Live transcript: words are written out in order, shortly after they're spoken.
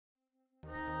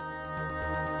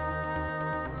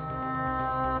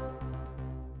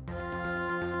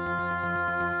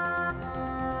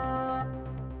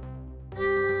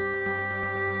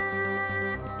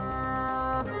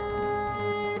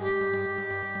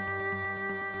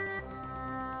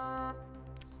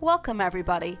Welcome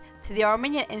everybody to the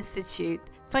Armenian Institute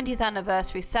 20th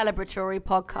Anniversary Celebratory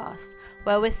Podcast,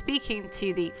 where we're speaking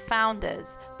to the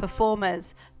founders,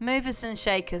 performers, movers and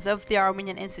shakers of the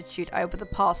Armenian Institute over the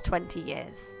past 20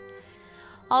 years.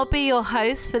 I'll be your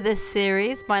host for this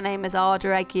series. My name is Arda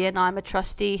Egi and I'm a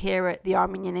trustee here at the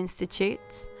Armenian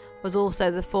Institute. Was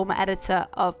also the former editor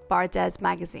of Bardez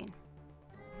magazine.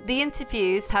 The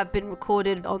interviews have been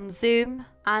recorded on Zoom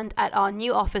and at our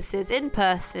new offices in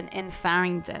person in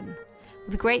Farringdon.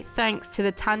 With great thanks to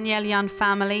the Tanyelian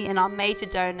family and our major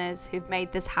donors who've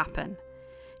made this happen.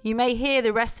 You may hear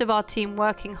the rest of our team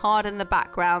working hard in the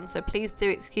background, so please do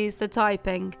excuse the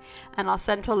typing and our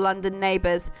central London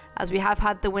neighbours as we have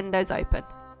had the windows open.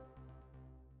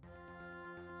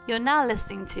 You're now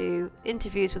listening to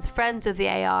interviews with friends of the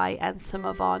AI and some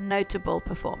of our notable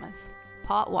performers.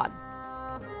 Part 1.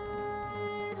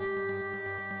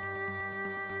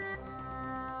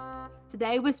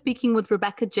 Today we're speaking with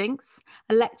Rebecca Jinks,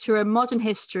 a lecturer in modern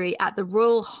history at the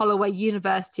Royal Holloway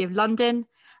University of London,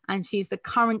 and she's the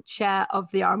current chair of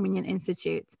the Armenian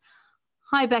Institute.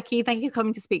 Hi Becky, thank you for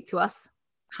coming to speak to us.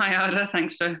 Hi Ada,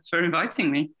 thanks for inviting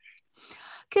me.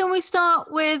 Can we start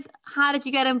with, how did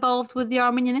you get involved with the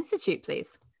Armenian Institute,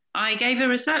 please? I gave a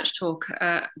research talk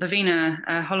at the Vienna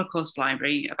Holocaust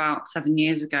Library about 7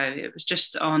 years ago. It was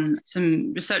just on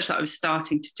some research that I was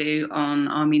starting to do on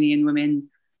Armenian women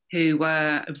who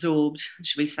were absorbed,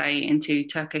 should we say, into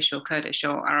Turkish or Kurdish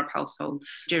or Arab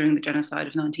households during the genocide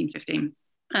of 1915.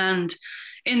 And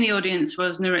in the audience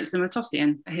was Nuritza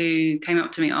Matossian, who came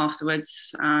up to me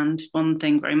afterwards, and one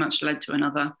thing very much led to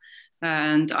another.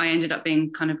 And I ended up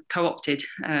being kind of co-opted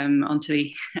onto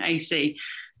the AC,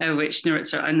 which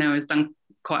Nuritza I know has done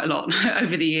quite a lot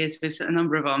over the years with a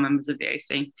number of our members of the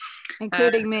AC.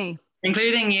 Including me.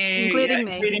 Including you, including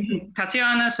me, including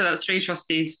Tatiana, so that's 3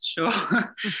 trustees, sure.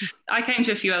 I came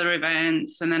to a few other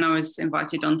events and then I was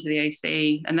invited onto the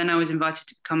AC, and then I was invited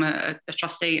to become a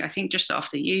trustee, I think just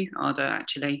after you, Arda,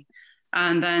 actually.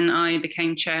 And then I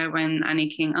became chair when Annie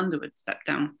King Underwood stepped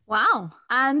down. Wow.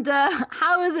 And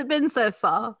how has it been so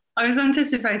far? I was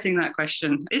anticipating that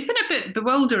question. It's been a bit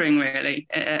bewildering, really,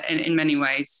 in many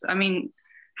ways. I mean,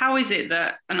 how is it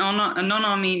that a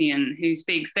non-Armenian who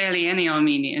speaks barely any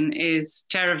Armenian is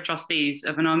chair of trustees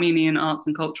of an Armenian arts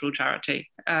and cultural charity?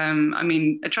 I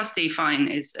mean, a trustee, fine,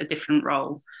 is a different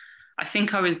role. I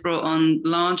think I was brought on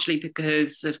largely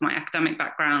because of my academic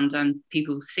background, and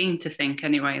people seem to think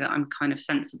anyway that I'm kind of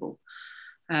sensible,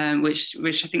 which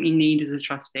I think you need as a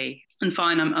trustee. And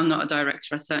fine, I'm not a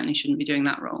director, I certainly shouldn't be doing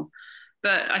that role.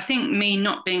 But I think me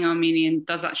not being Armenian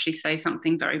does actually say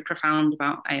something very profound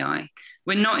about AI.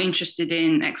 We're not interested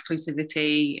in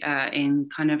exclusivity, in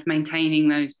kind of maintaining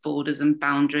those borders and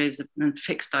boundaries and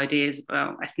fixed ideas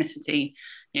about ethnicity,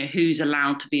 you know, who's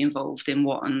allowed to be involved in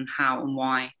what and how and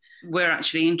why. We're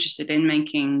actually interested in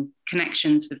making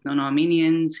connections with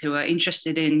non-Armenians who are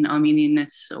interested in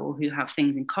Armenianness or who have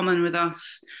things in common with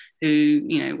us, who,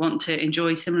 you know, want to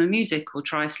enjoy similar music or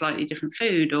try slightly different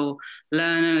food or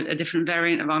learn a different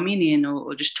variant of Armenian,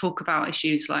 or just talk about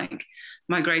issues like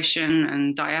migration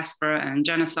and diaspora and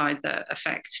genocide that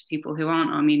affect people who aren't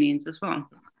Armenians as well.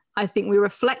 I think we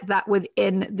reflect that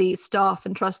within the staff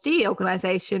and trustee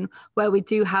organisation, where we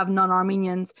do have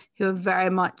non-Armenians who are very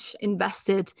much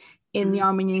invested in the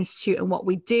Armenian Institute and what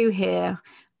we do here.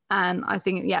 And I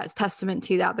think, yeah, it's testament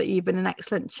to that you've been an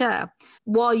excellent chair.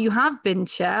 While you have been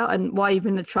chair and while you've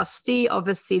been a trustee,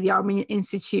 obviously the Armenian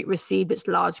Institute received its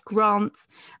large grants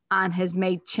and has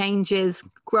made changes,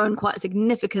 grown quite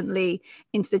significantly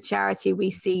into the charity we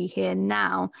see here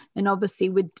now. And obviously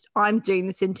I'm doing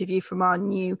this interview from our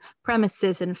new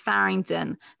premises in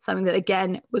Farringdon, something that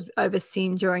again was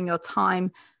overseen during your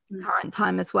time, current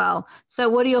time as well. So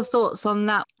what are your thoughts on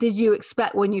that? Did you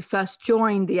expect when you first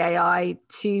joined the AI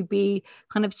to be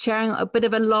kind of chairing a bit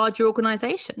of a larger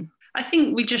organisation? I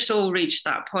think we just all reached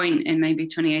that point in maybe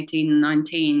 2018 and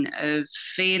 19 of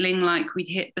feeling like we'd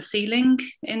hit the ceiling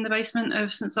in the basement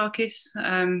of St. Sarkis,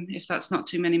 if that's not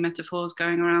too many metaphors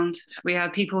going around. We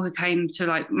had people who came to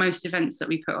like most events that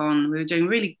we put on. We were doing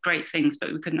really great things,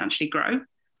 but we couldn't actually grow.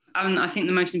 And I think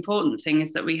the most important thing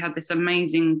is that we had this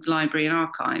amazing library and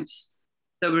archives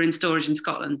that were in storage in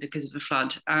Scotland because of the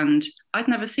flood, and I'd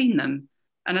never seen them.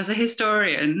 And as a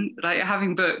historian, like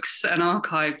having books and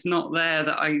archives not there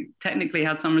that I technically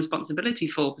had some responsibility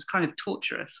for was kind of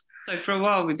torturous. So for a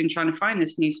while, we've been trying to find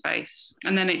this new space.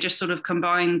 And then it just sort of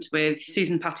combined with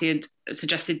Susan Patty had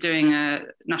suggested doing a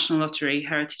National Lottery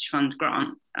Heritage Fund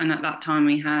grant. And at that time,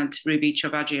 we had Ruby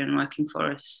Chobajian working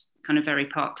for us kind of very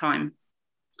part-time.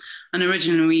 And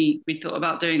originally, we thought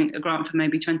about doing a grant for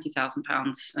maybe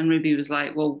 £20,000. And Ruby was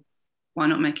like, well, why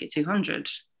not make it 200?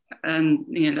 and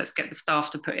let's get the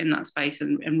staff to put in that space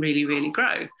and really, really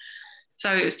grow.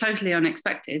 So it was totally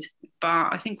unexpected, but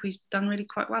I think we've done really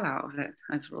quite well out of it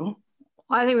overall.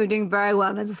 I think we're doing very well.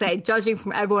 And as I say, judging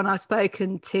from everyone I've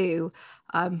spoken to,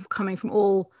 coming from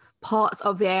all parts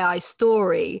of the AI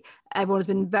story, everyone has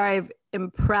been very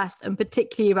impressed, and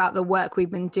particularly about the work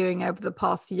we've been doing over the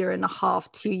past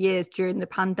 1.5, 2 years during the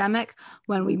pandemic,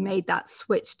 when we made that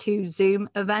switch to Zoom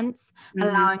events,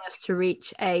 allowing us to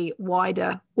reach a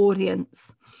wider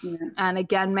audience. Yeah. And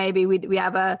again, maybe we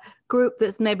have a group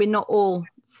that's maybe not all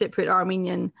Cypriot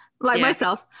Armenian, like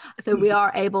myself. So we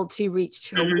are able to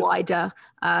reach a wider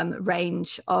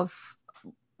range of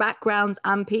backgrounds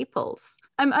and peoples.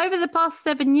 Over the past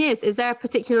 7 years, is there a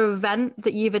particular event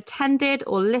that you've attended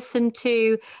or listened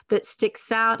to that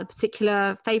sticks out, a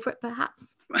particular favourite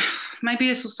perhaps? Maybe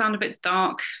this will sound a bit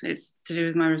dark. It's to do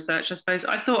with my research, I suppose.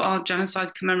 I thought our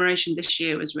genocide commemoration this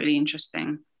year was really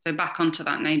interesting. So back onto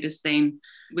that neighbours theme,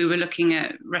 we were looking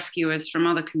at rescuers from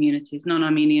other communities,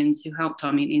 non-Armenians who helped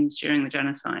Armenians during the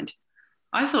genocide.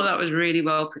 I thought that was really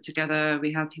well put together.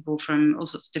 We had people from all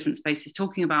sorts of different spaces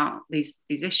talking about these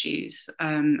issues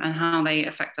and how they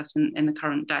affect us in the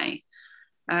current day.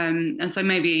 And so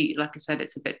maybe, like I said,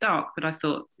 it's a bit dark, but I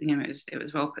thought it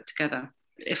was well put together.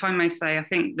 If I may say, I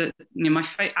think that my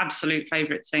absolute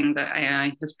favourite thing that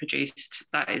AI has produced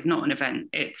that is not an event,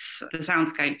 it's the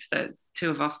soundscape that two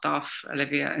of our staff,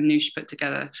 Olivia and Noosh, put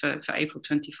together for April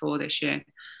 24 this year.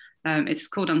 It's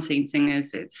called Unseen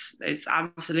Singers. It's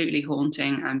absolutely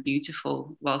haunting and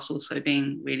beautiful, whilst also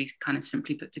being really kind of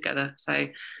simply put together. So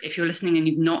if you're listening and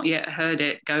you've not yet heard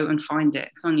it, go and find it.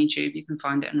 It's on YouTube. You can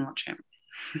find it and watch it.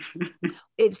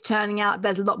 It's turning out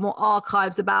there's a lot more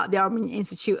archives about the Armenian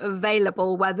Institute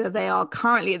available. Whether they are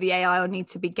currently at the AI or need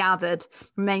to be gathered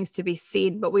remains to be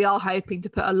seen, but we are hoping to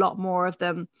put a lot more of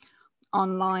them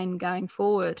online going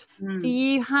forward. Do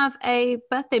you have a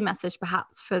birthday message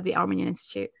perhaps for the Armenian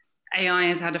Institute? AI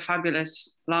has had a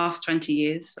fabulous last 20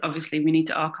 years. Obviously, we need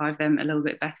to archive them a little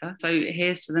bit better. So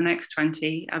here's to the next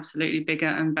 20, absolutely bigger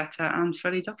and better and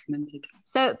fully documented.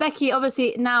 So Becky,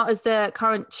 obviously now as the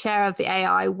current chair of the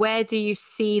AI, where do you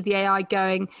see the AI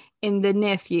going in the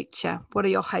near future? What are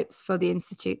your hopes for the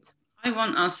Institute? I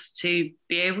want us to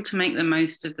be able to make the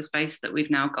most of the space that we've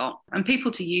now got and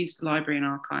people to use the library and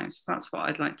archives. That's what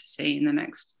I'd like to see in the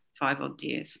next 5 odd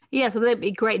years. Yeah, so that'd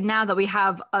be great now that we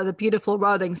have the beautiful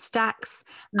rolling stacks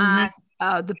and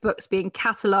the books being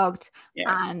catalogued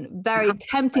and very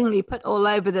temptingly put all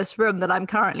over this room that I'm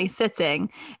currently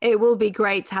sitting. It will be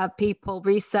great to have people,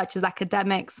 researchers,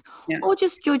 academics, or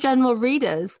just your general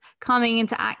readers coming in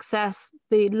to access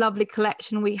the lovely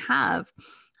collection we have.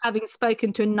 Having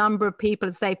spoken to a number of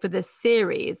people, say for this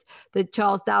series, the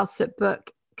Charles Dowsett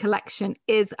book collection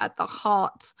is at the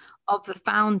heart of the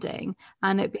founding,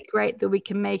 and it'd be great that we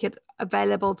can make it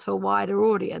available to a wider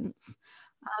audience,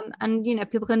 and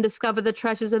people can discover the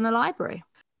treasures in the library.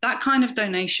 That kind of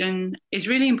donation is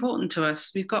really important to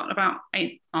us. We've got about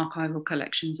 8 archival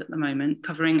collections at the moment,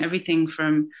 covering everything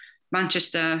from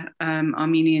Manchester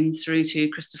Armenians through to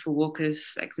Christopher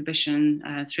Walker's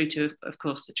exhibition, through to, of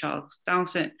course, the Charles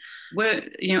Dowsett. We're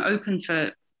open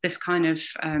for this kind of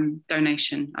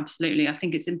donation, absolutely. I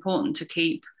think it's important to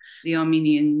keep the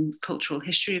Armenian cultural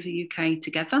history of the UK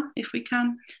together if we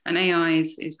can, and AI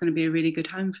is going to be a really good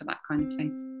home for that kind of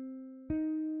thing.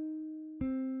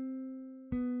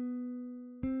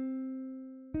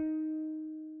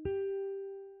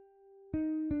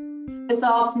 This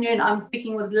afternoon I'm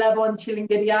speaking with Levon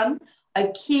Chilingirian,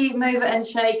 a key mover and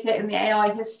shaker in the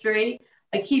AI history,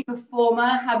 a key performer,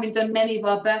 having done many of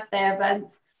our birthday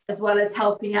events, as well as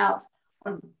helping out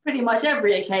on pretty much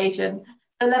every occasion.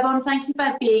 So Levon, thank you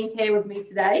for being here with me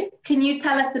today. Can you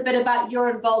tell us a bit about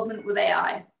your involvement with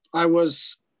AI? I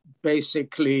was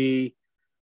basically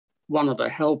one of the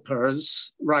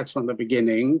helpers right from the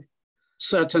beginning,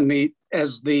 certainly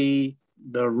as the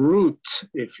root,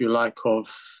 if you like, of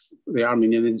the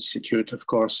Armenian Institute, of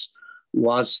course,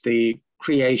 was the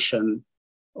creation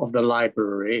of the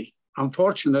library.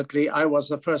 Unfortunately, I was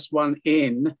the first one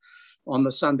in on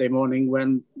the Sunday morning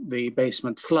when the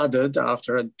basement flooded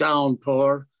after a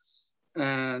downpour.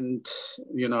 And,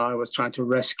 I was trying to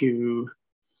rescue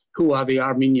Who Are the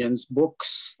Armenians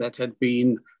books that had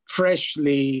been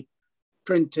freshly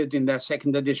printed in their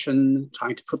second edition,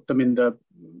 trying to put them in the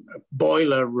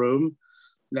boiler room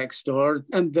next door.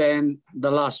 And then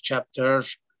the last chapter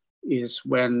is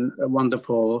when a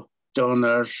wonderful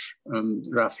donor,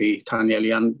 Rafi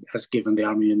Tanyelian, has given the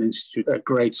Armenian Institute a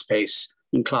great space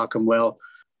in Clerkenwell.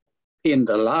 In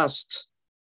the last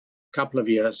couple of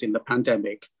years in the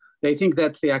pandemic, they think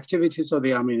that the activities of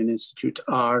the Armenian Institute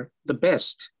are the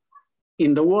best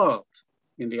in the world,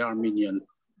 in the Armenian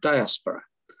diaspora.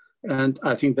 And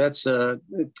I think that's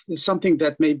it's something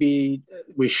that maybe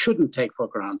we shouldn't take for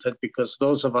granted, because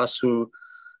those of us who,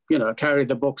 carry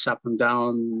the books up and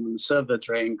down, serve the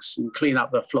drinks and clean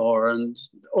up the floor and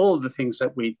all the things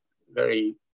that we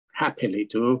very happily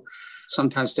do,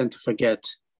 sometimes tend to forget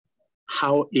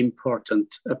how important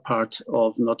a part of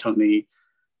not only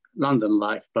London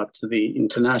life, but the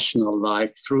international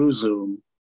life through Zoom,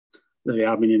 the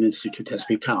Armenian Institute has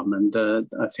become. And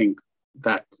I think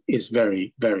that is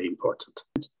very, very important.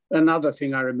 Another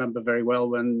thing I remember very well,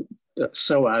 when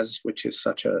SOAS, which is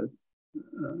such a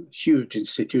huge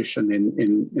institution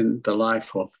in the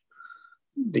life of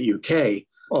the UK,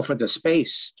 offered a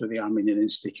space to the Armenian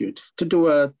Institute to do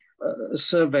a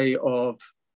survey of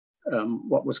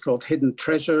what was called hidden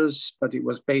treasures, but it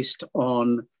was based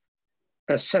on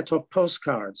a set of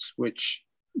postcards which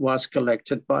was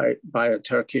collected by a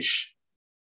Turkish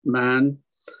man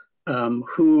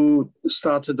who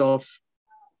started off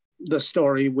the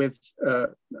story with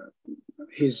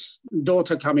his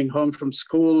daughter coming home from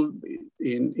school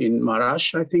in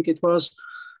Marash, I think it was,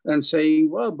 and saying,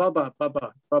 well, Baba,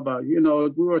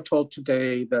 we were told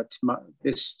today that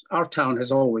our town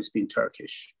has always been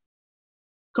Turkish,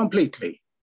 completely,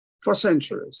 for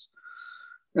centuries.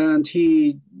 And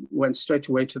he went straight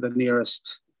away to the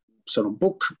nearest sort of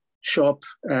book shop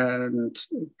and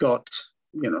got,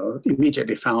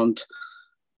 immediately found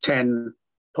 10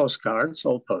 postcards,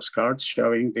 old postcards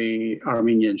showing the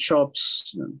Armenian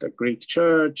shops, the Greek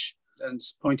church, and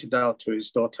pointed out to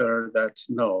his daughter that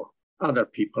no, other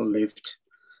people lived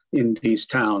in these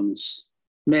towns,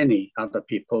 many other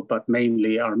people, but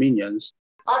mainly Armenians.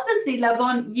 Obviously,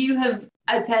 Levon, you have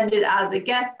attended as a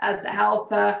guest, as a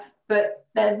helper, but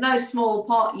there's no small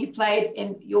part you played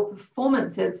in your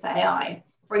performances for AI.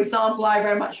 For example, I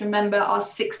very much remember our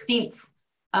 16th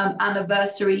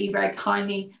anniversary. You very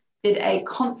kindly did a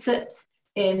concert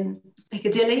in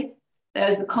Piccadilly. There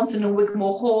was a concert in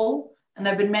Wigmore Hall, and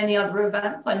there have been many other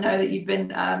events I know that you've been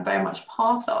very much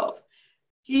part of.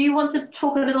 Do you want to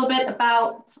talk a little bit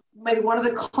about maybe one of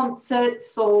the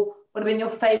concerts, or what have been your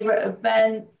favorite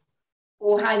events,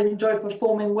 or how you enjoy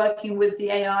performing, working with the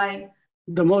AI?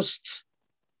 The most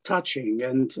touching,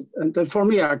 and for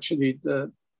me, actually,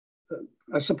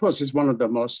 I suppose is one of the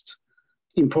most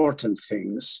important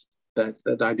things that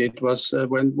I did was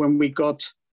when we got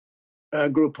a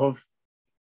group of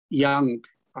young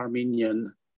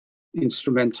Armenian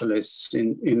instrumentalists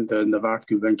in the Navard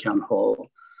Gulbenkian Hall.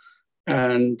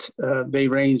 And they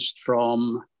ranged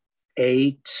from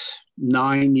 8,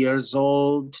 9 years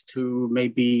old to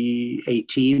maybe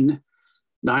 18,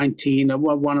 19,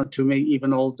 one or two, maybe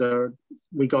even older.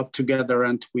 We got together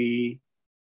and we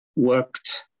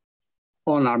worked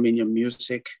on Armenian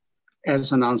music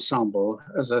as an ensemble,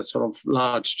 as a sort of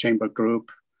large chamber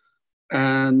group.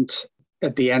 And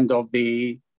at the end of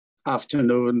the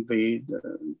afternoon, the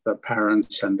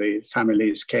parents and the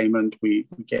families came and we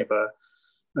gave a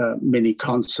mini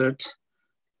concert.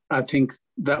 I think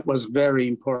that was very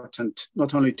important,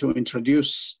 not only to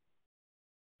introduce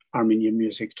Armenian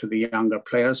music to the younger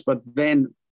players, but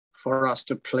then for us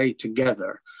to play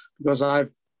together, because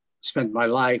I've spent my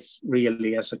life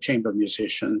really as a chamber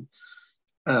musician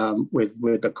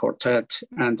with the quartet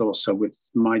and also with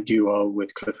my duo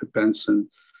with Clifford Benson.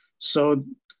 So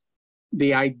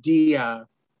the idea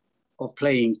of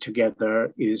playing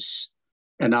together is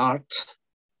an art,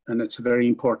 and it's a very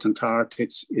important art.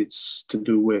 It's to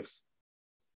do with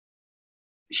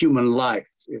human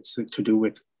life. It's to do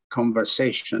with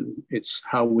conversation. It's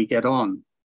how we get on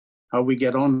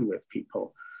with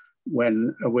people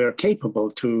when we're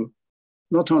capable to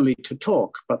not only to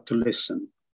talk, but to listen.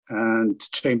 And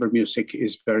chamber music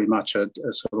is very much a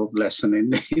sort of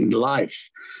lesson in life.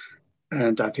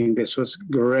 And I think this was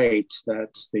great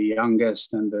that the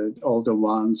youngest and the older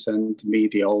ones and me,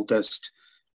 the oldest,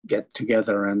 get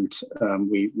together and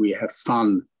we have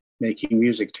fun making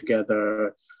music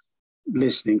together,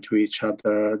 listening to each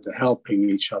other, helping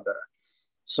each other.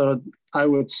 So I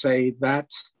would say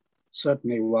that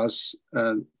certainly was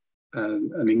an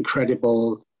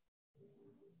incredible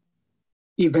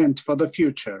event for the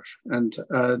future. And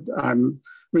I'm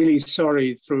really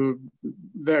sorry, through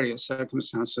various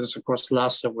circumstances, of course, the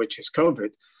last of which is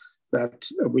COVID, that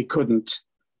we couldn't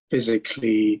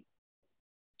physically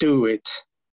do it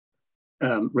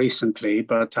recently,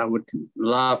 but I would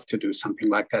love to do something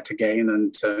like that again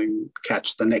and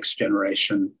catch the next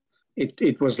generation.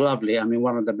 It was lovely. I mean,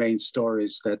 one of the main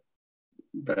stories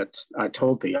that I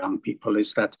told the young people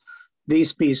is that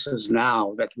these pieces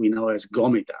now that we know as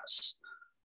Gomidas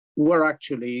were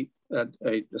actually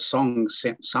a song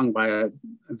sung by a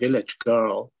village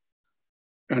girl,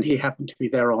 and he happened to be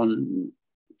there on,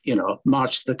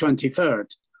 March the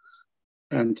 23rd,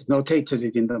 and notated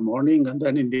it in the morning, and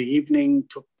then in the evening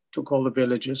took all the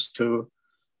villagers to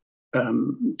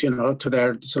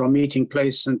their sort of meeting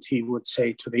place, and he would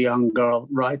say to the young girl,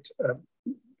 right,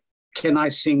 can I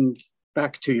sing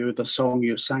back to you the song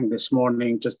you sang this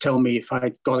morning? Just tell me if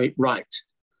I got it right.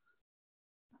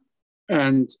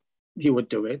 And he would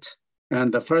do it.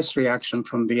 And the first reaction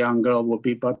from the young girl would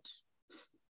be, but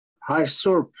Herr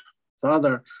Surp,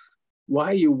 father,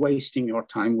 why are you wasting your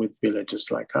time with villagers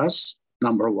like us?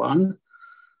 Number one.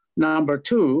 Number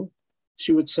two,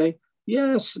 she would say,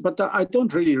 yes, but I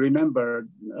don't really remember.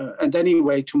 And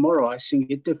anyway, tomorrow I sing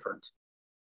it different.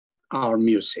 Our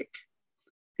music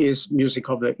is music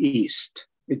of the East.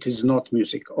 It is not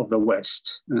music of the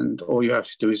West. And all you have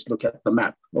to do is look at the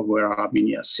map of where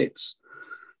Armenia sits.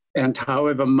 And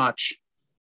however much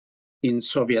in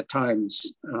Soviet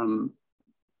times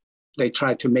they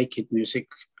tried to make it music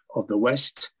of the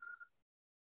West,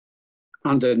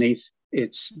 underneath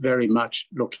it's very much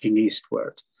looking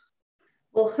eastward.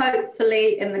 Well,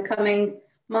 hopefully in the coming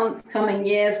months, coming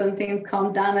years, when things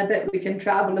calm down a bit, we can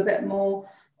travel a bit more,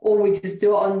 or we just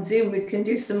do it on Zoom. We can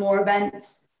do some more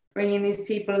events, bringing these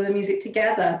people and the music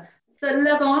together. So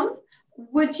Levon,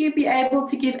 would you be able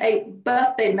to give a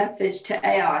birthday message to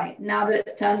AI now that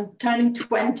it's turning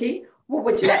 20? What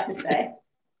would you like to say?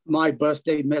 My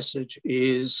birthday message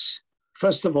is,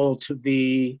 first of all, to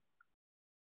the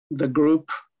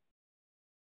group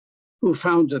who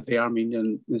founded the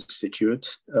Armenian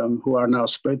Institute, who are now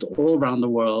spread all around the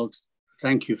world.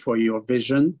 Thank you for your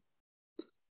vision.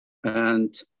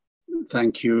 And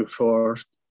thank you for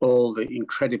all the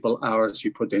incredible hours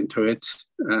you put into it.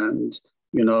 And,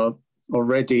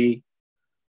 already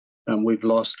we've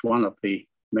lost one of the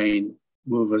main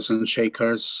movers and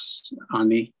shakers,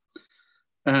 Ani.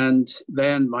 And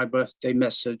then my birthday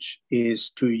message is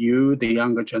to you, the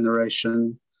younger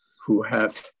generation, who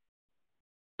have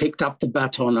picked up the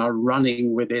baton, are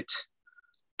running with it.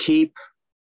 Keep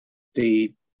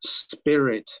the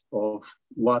spirit of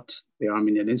what the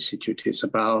Armenian Institute is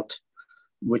about,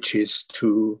 which is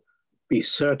to be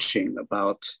searching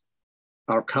about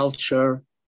our culture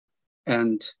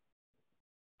and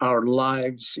our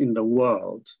lives in the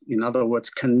world. In other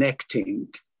words, connecting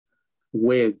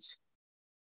with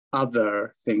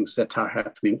other things that are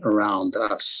happening around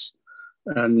us,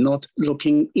 and not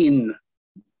looking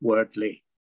inwardly,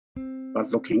 but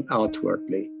looking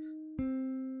outwardly.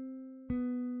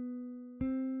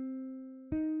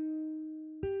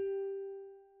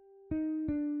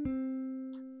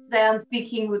 Today I'm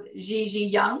speaking with Gigi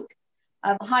Young.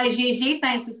 Hi Gigi,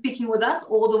 thanks for speaking with us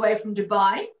all the way from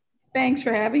Dubai. Thanks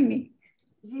for having me.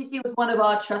 Gigi was one of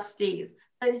our trustees.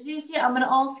 So Gigi, I'm going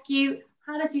to ask you,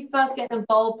 how did you first get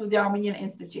involved with the Armenian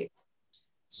Institute?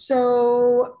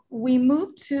 So we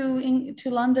moved to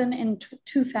London in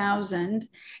 2000,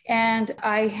 and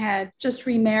I had just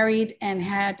remarried and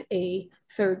had a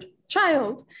third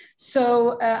child.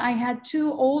 So I had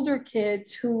two older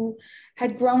kids who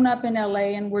had grown up in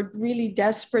LA and were really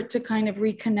desperate to kind of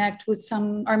reconnect with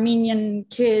some Armenian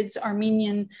kids,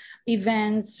 Armenian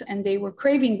events, and they were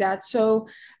craving that. So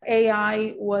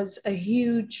AI was a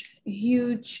huge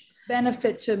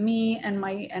benefit to me and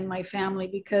my family,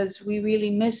 because we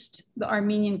really missed the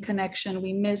Armenian connection.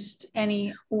 We missed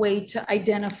any way to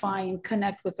identify and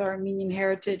connect with our Armenian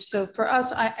heritage. So for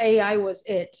us, AI was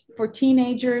it. For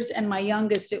teenagers and my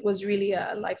youngest, it was really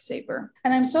a lifesaver.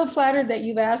 And I'm so flattered that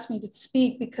you've asked me to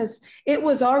speak, because it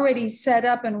was already set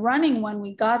up and running when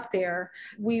we got there.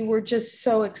 We were just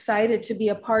so excited to be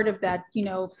a part of that,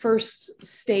 first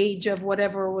stage of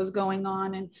whatever was going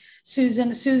on. And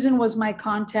Susan was my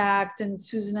contact, and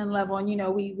Susan and Levon,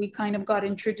 we kind of got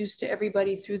introduced to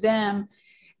everybody through them.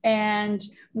 And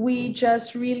we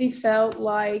just really felt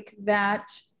like that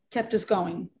kept us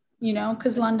going,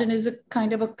 because London is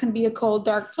can be a cold,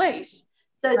 dark place.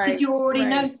 So did you already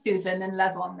know Susan and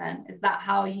Levon then? Is that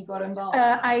how you got involved?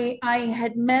 I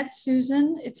had met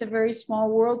Susan, it's a very small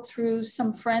world, through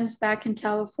some friends back in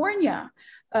California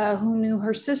who knew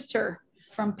her sister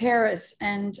from Paris.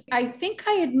 And I think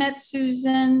I had met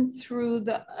Susan through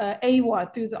the AWA,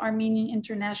 through the Armenian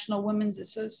International Women's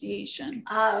Association.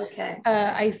 Ah, okay.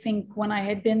 I think when I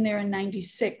had been there in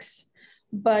 96.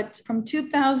 But from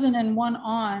 2001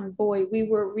 on, boy, we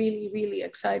were really, really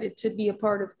excited to be a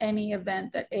part of any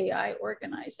event that AI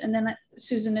organized. And then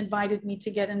Susan invited me to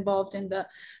get involved in the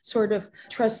sort of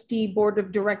trustee board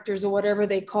of directors or whatever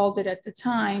they called it at the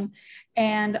time.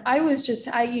 And I was just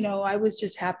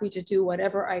happy to do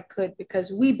whatever I could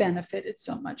because we benefited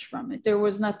so much from it. There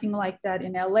was nothing like that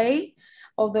in LA,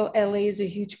 although LA is a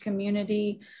huge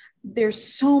community. There's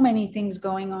so many things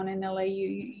going on in LA.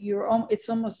 It's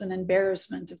almost an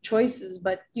embarrassment of choices.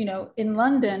 But in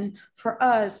London, for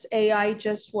us, AI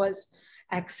just was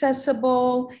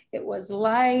accessible. It was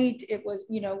light. It was,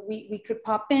 we could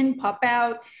pop in, pop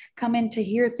out, come in to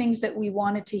hear things that we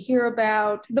wanted to hear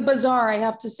about. The bazaar, I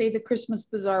have to say, the Christmas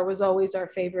bazaar was always our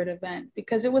favorite event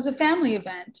because it was a family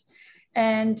event.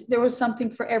 And there was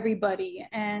something for everybody.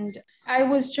 And I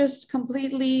was just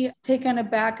completely taken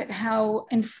aback at how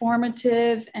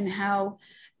informative and how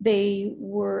they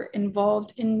were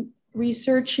involved in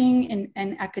researching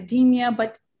and academia,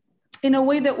 but in a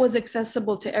way that was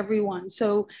accessible to everyone.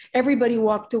 So everybody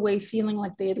walked away feeling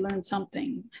like they had learned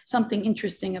something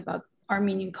interesting about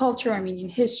Armenian culture, Armenian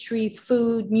history,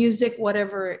 food, music,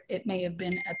 whatever it may have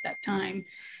been at that time.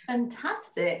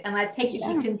 Fantastic. And I take it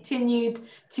you continued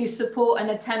to support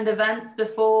and attend events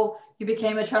before you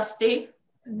became a trustee?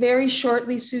 Very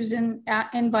shortly, Susan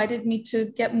invited me to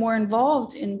get more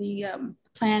involved in the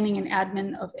planning and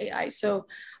admin of AI. So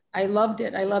I loved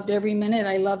it. I loved every minute.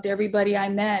 I loved everybody I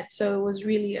met. So it was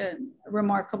really a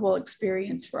remarkable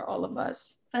experience for all of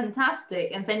us.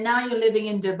 Fantastic. And so now you're living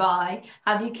in Dubai.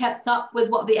 Have you kept up with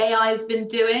what the AI has been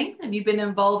doing? Have you been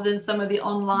involved in some of the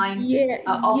online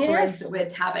offerings that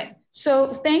we're having?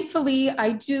 So thankfully,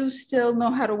 I do still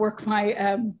know how to work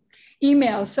my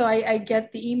email. So I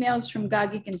get the emails from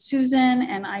Gagik and Susan,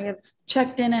 and I have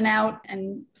checked in and out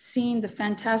and seen the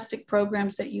fantastic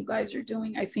programs that you guys are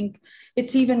doing. I think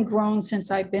it's even grown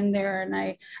since I've been there,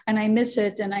 and I miss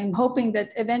it. And I'm hoping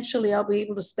that eventually I'll be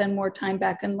able to spend more time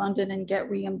back in London and get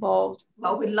re-involved.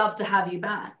 Well, we'd love to have you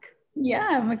back. Yeah,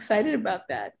 I'm excited about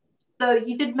that. So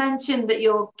you did mention that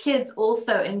your kids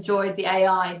also enjoyed the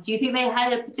AI. Do you think they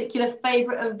had a particular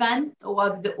favorite event, or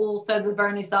was it also the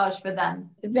vernissage for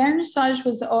them? The vernissage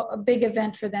was a big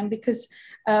event for them because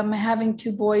having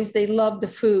two boys, they loved the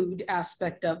food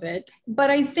aspect of it. But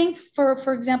I think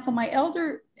for example, my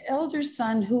elder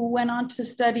son, who went on to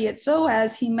study at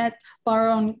SOAS, he met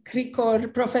Baron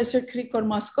Krikor, Professor Krikor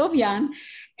Moscovian,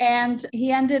 and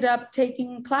he ended up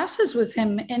taking classes with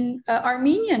him in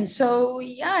Armenian. So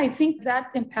yeah, I think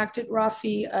that impacted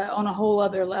Rafi on a whole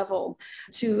other level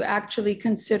to actually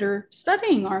consider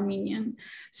studying Armenian.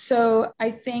 So I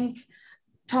think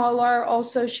Talar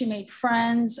also, she made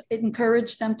friends. It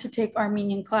encouraged them to take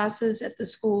Armenian classes at the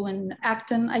school in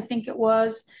Acton, I think it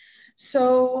was.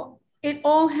 So it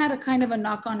all had a kind of a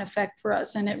knock-on effect for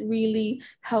us, and it really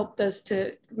helped us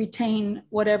to retain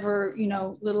whatever,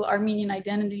 little Armenian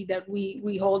identity that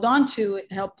we hold on to.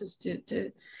 It helped us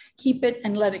to keep it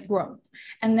and let it grow.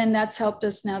 And then that's helped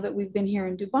us now that we've been here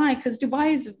in Dubai, because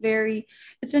Dubai is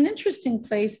it's an interesting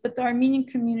place, but the Armenian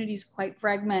community is quite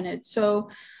fragmented.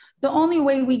 So the only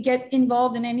way we get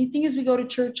involved in anything is we go to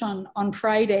church on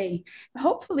Friday.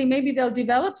 Hopefully, maybe they'll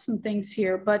develop some things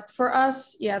here. But for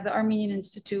us, yeah, the Armenian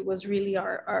Institute was really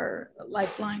our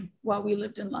lifeline while we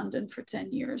lived in London for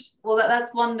 10 years. Well,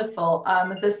 that's wonderful.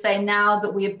 As I say, now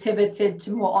that we have pivoted to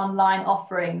more online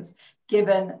offerings,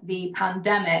 given the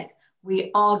pandemic, we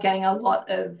are getting a lot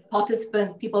of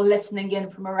participants, people listening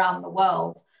in from around the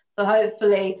world. So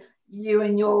hopefully, you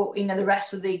and the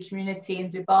rest of the community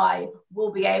in Dubai will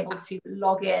be able to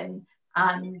log in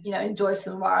and, enjoy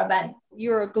some of our events.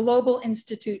 You're a global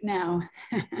institute now.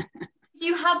 Do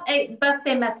you have a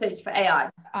birthday message for AI?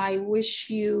 I wish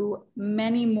you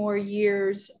many more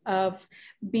years of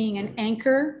being an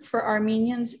anchor for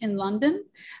Armenians in London,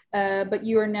 but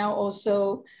you are now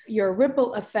also, your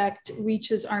ripple effect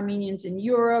reaches Armenians in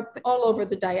Europe, all over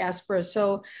the diaspora.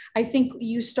 So I think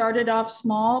you started off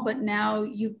small, but now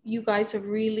you guys have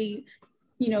really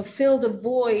filled a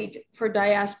void for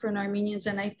diaspora and Armenians.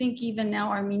 And I think even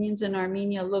now Armenians in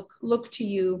Armenia look to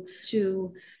you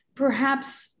to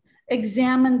perhaps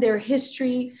examine their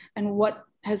history and what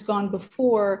has gone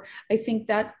before. I think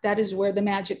that is where the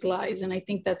magic lies. And I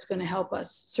think that's going to help us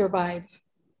survive.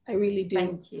 I really do.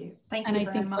 Thank you. Thank you. And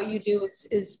I think what you do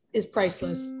is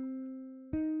priceless.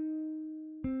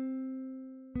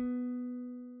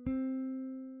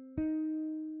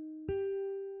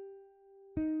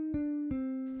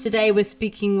 Today we're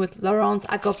speaking with Laurence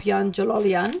Agopian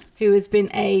Jololian, who has been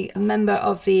a member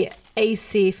of the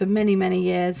AC for many, many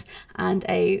years and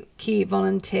a key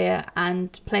volunteer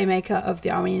and playmaker of the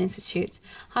Armenian Institute.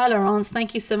 Hi, Laurence.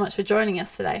 Thank you so much for joining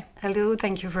us today. Hello.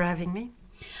 Thank you for having me.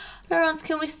 Laurence,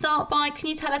 can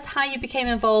you tell us how you became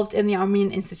involved in the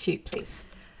Armenian Institute, please?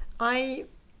 I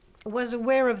was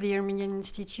aware of the Armenian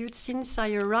Institute since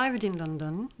I arrived in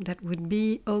London. That would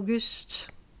be August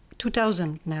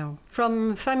 2000 now.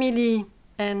 From family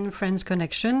and friends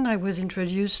connection, I was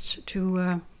introduced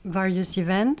to various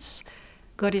events,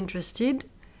 got interested,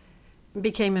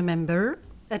 became a member,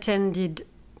 attended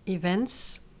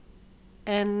events,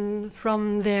 and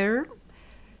from there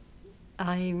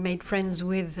I made friends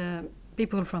with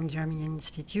people from the Armenian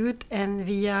Institute, and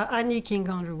via Annie King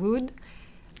Underwood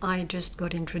I just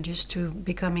got introduced to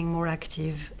becoming more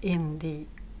active in the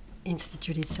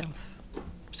Institute itself.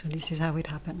 So this is how it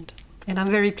happened. And I'm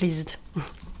very pleased.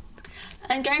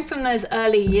 And going from those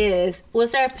early years,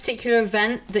 was there a particular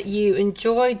event that you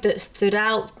enjoyed that stood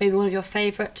out, maybe one of your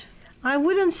favourite? I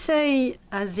wouldn't say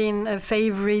as in a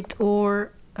favorite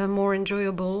or a more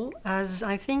enjoyable, as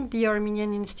I think the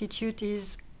Armenian Institute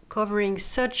is covering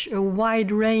such a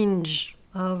wide range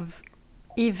of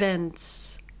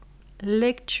events,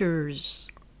 lectures,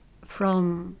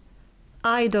 from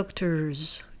eye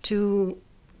doctors to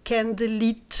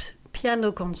candlelit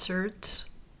piano concert.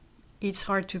 It's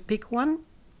hard to pick one.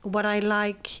 What I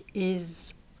like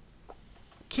is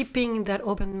keeping that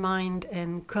open mind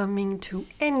and coming to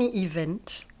any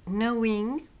event,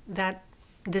 knowing that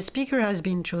the speaker has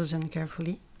been chosen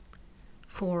carefully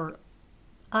for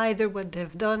either what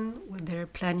they've done, what they're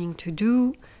planning to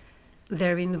do,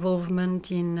 their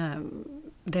involvement in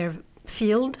their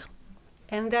field,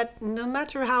 and that no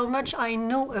matter how much I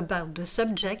know about the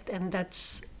subject, and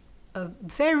that's a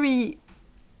very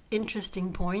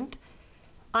interesting point,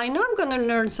 I know I'm going to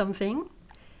learn something,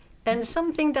 and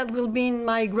something that will be in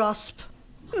my grasp.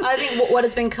 I think what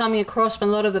has been coming across from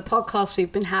a lot of the podcasts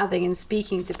we've been having and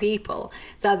speaking to people,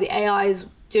 that the AI is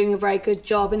doing a very good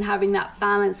job in having that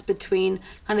balance between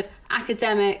kind of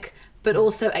academic but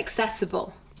also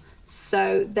accessible.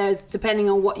 So there's, depending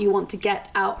on what you want to get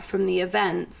out from the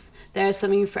events, there's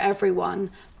something for everyone,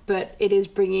 but it is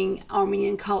bringing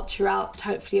Armenian culture out to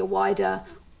hopefully a wider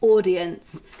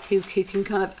audience who can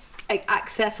kind of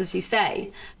access, as you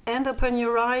say. And open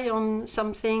your eye on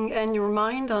something and your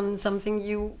mind on something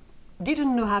you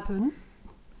didn't know happen,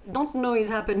 don't know is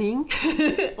happening,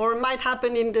 or might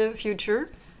happen in the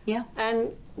future. Yeah. And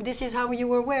this is how you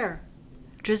were aware.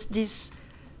 Just this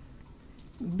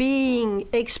being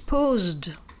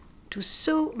exposed to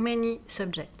so many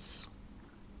subjects.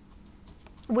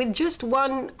 With just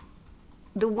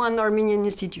the one Armenian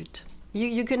Institute,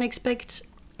 you can expect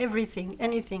everything,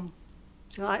 anything.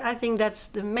 So I think that's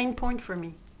the main point for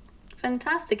me.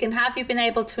 Fantastic. And have you been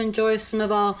able to enjoy some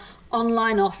of our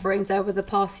online offerings over the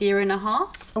past year and a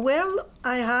half? Well,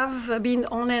 I have been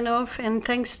on and off, and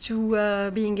thanks to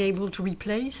being able to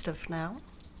replay stuff now.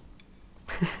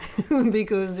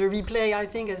 Because the replay, I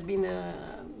think, has been a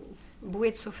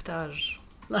bouée de sauvetage,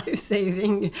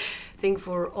 life-saving thing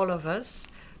for all of us.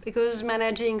 Because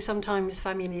managing sometimes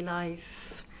family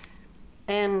life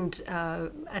and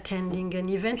attending an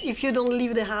event, if you don't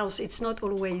leave the house, it's not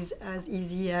always as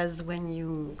easy as when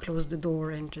you close the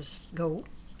door and just go.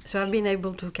 So I've been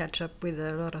able to catch up with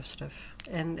a lot of stuff.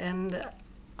 And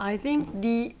I think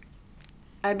the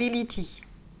ability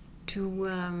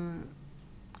to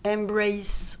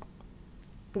embrace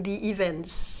the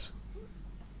events,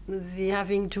 the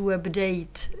having to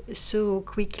update so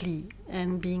quickly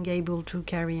and being able to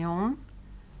carry on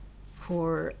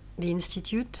for the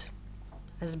Institute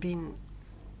has been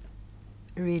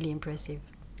really impressive.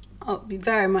 I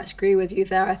very much agree with you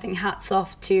there. I think hats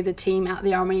off to the team at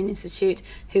the Armenian Institute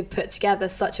who put together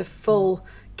such a full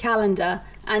calendar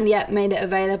and yet made it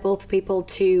available for people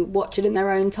to watch it in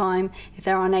their own time if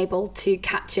they're unable to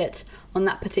catch it on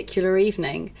that particular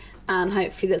evening. And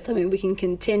hopefully that's something we can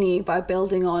continue by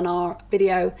building on our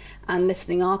video and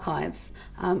listening archives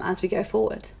as we go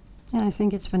forward. Yeah, I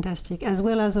think it's fantastic, as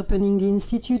well as opening the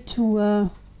Institute to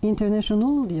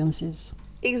international audiences.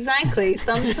 Exactly.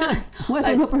 Sometimes what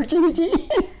an opportunity.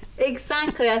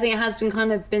 Exactly. I think it has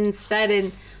been said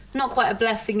in not quite a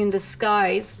blessing in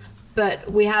disguise,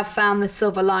 but we have found the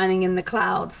silver lining in the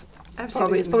clouds.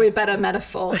 Absolutely. It's probably a better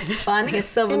metaphor. Finding a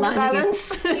silver in lining. The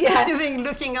balance. Yeah.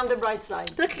 Looking on the bright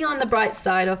side. Looking on the bright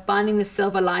side of finding the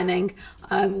silver lining,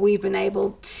 we've been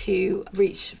able to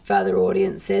reach further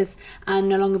audiences and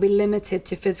no longer be limited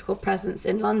to physical presence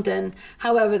in London.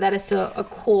 However, that is still a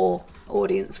core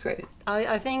audience group.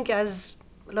 I think, as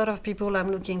a lot of people,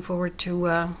 I'm looking forward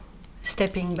to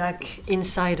stepping back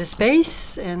inside a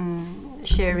space and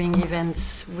sharing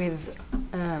events with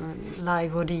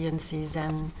live audiences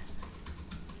and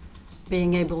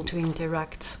being able to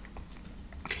interact.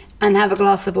 And have a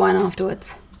glass of wine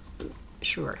afterwards.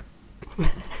 Sure.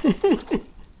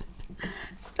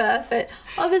 Perfect.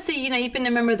 Obviously, you've been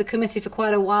a member of the committee for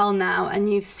quite a while now,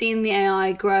 and you've seen the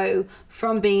AI grow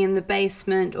from being in the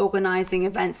basement, organising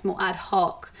events more ad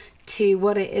hoc, to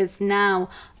what it is now.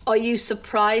 Are you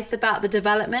surprised about the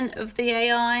development of the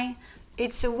AI?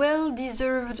 It's a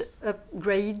well-deserved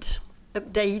update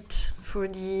for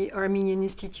the Armenian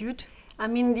Institute. I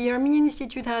mean, the Armenian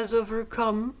Institute has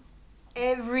overcome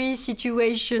every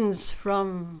situations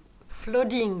from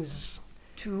floodings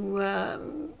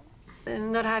to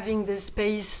not having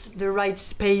the right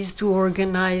space to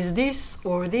organize this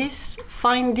or this,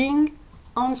 finding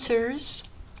answers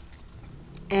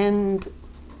and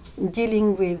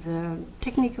dealing with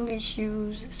technical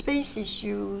issues, space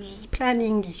issues,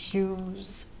 planning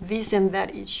issues, this and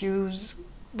that issues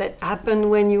that happen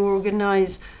when you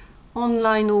organize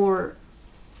online or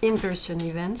in-person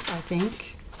events, I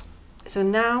think. So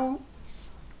now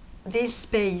this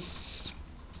space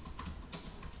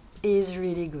is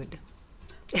really good.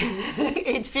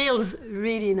 It feels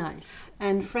really nice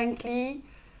and frankly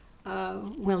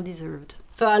well deserved.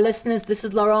 For our listeners, this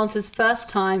is Laurence's first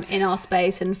time in our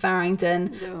space in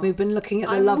Farringdon. No. We've been looking at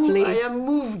the lovely... I am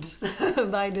moved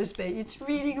by the space. It's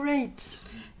really great.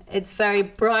 It's very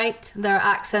bright. There are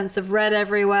accents of red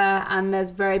everywhere, and there's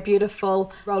very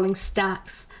beautiful rolling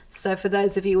stacks. So for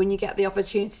those of you, when you get the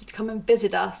opportunity to come and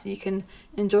visit us, you can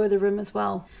enjoy the room as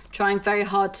well. Trying very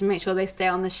hard to make sure they stay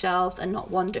on the shelves and not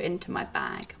wander into my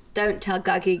bag. Don't tell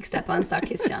Gagik Stepan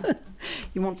Sarkisyan.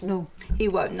 He won't know. He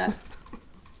won't know.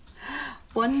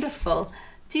 Wonderful.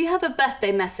 Do you have a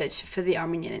birthday message for the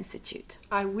Armenian Institute?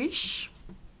 I wish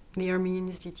the Armenian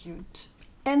Institute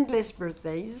endless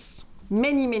birthdays,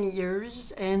 many, many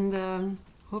years, and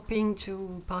hoping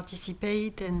to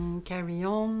participate and carry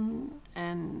on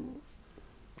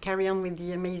with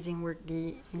the amazing work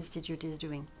the Institute is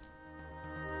doing.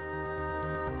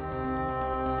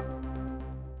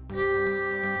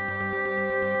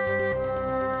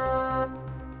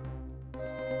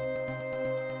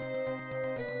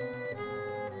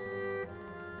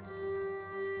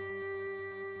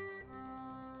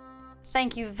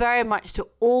 Thank you very much to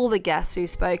all the guests we've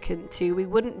spoken to. We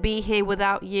wouldn't be here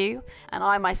without you, and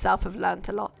I myself have learnt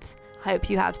a lot. I hope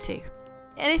you have too.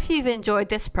 And if you've enjoyed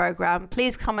this programme,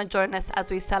 please come and join us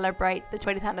as we celebrate the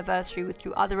 20th anniversary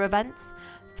through other events.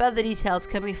 Further details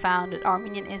can be found at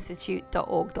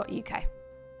armenianinstitute.org.uk.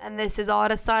 And this is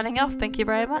Ada signing off. Thank you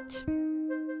very much.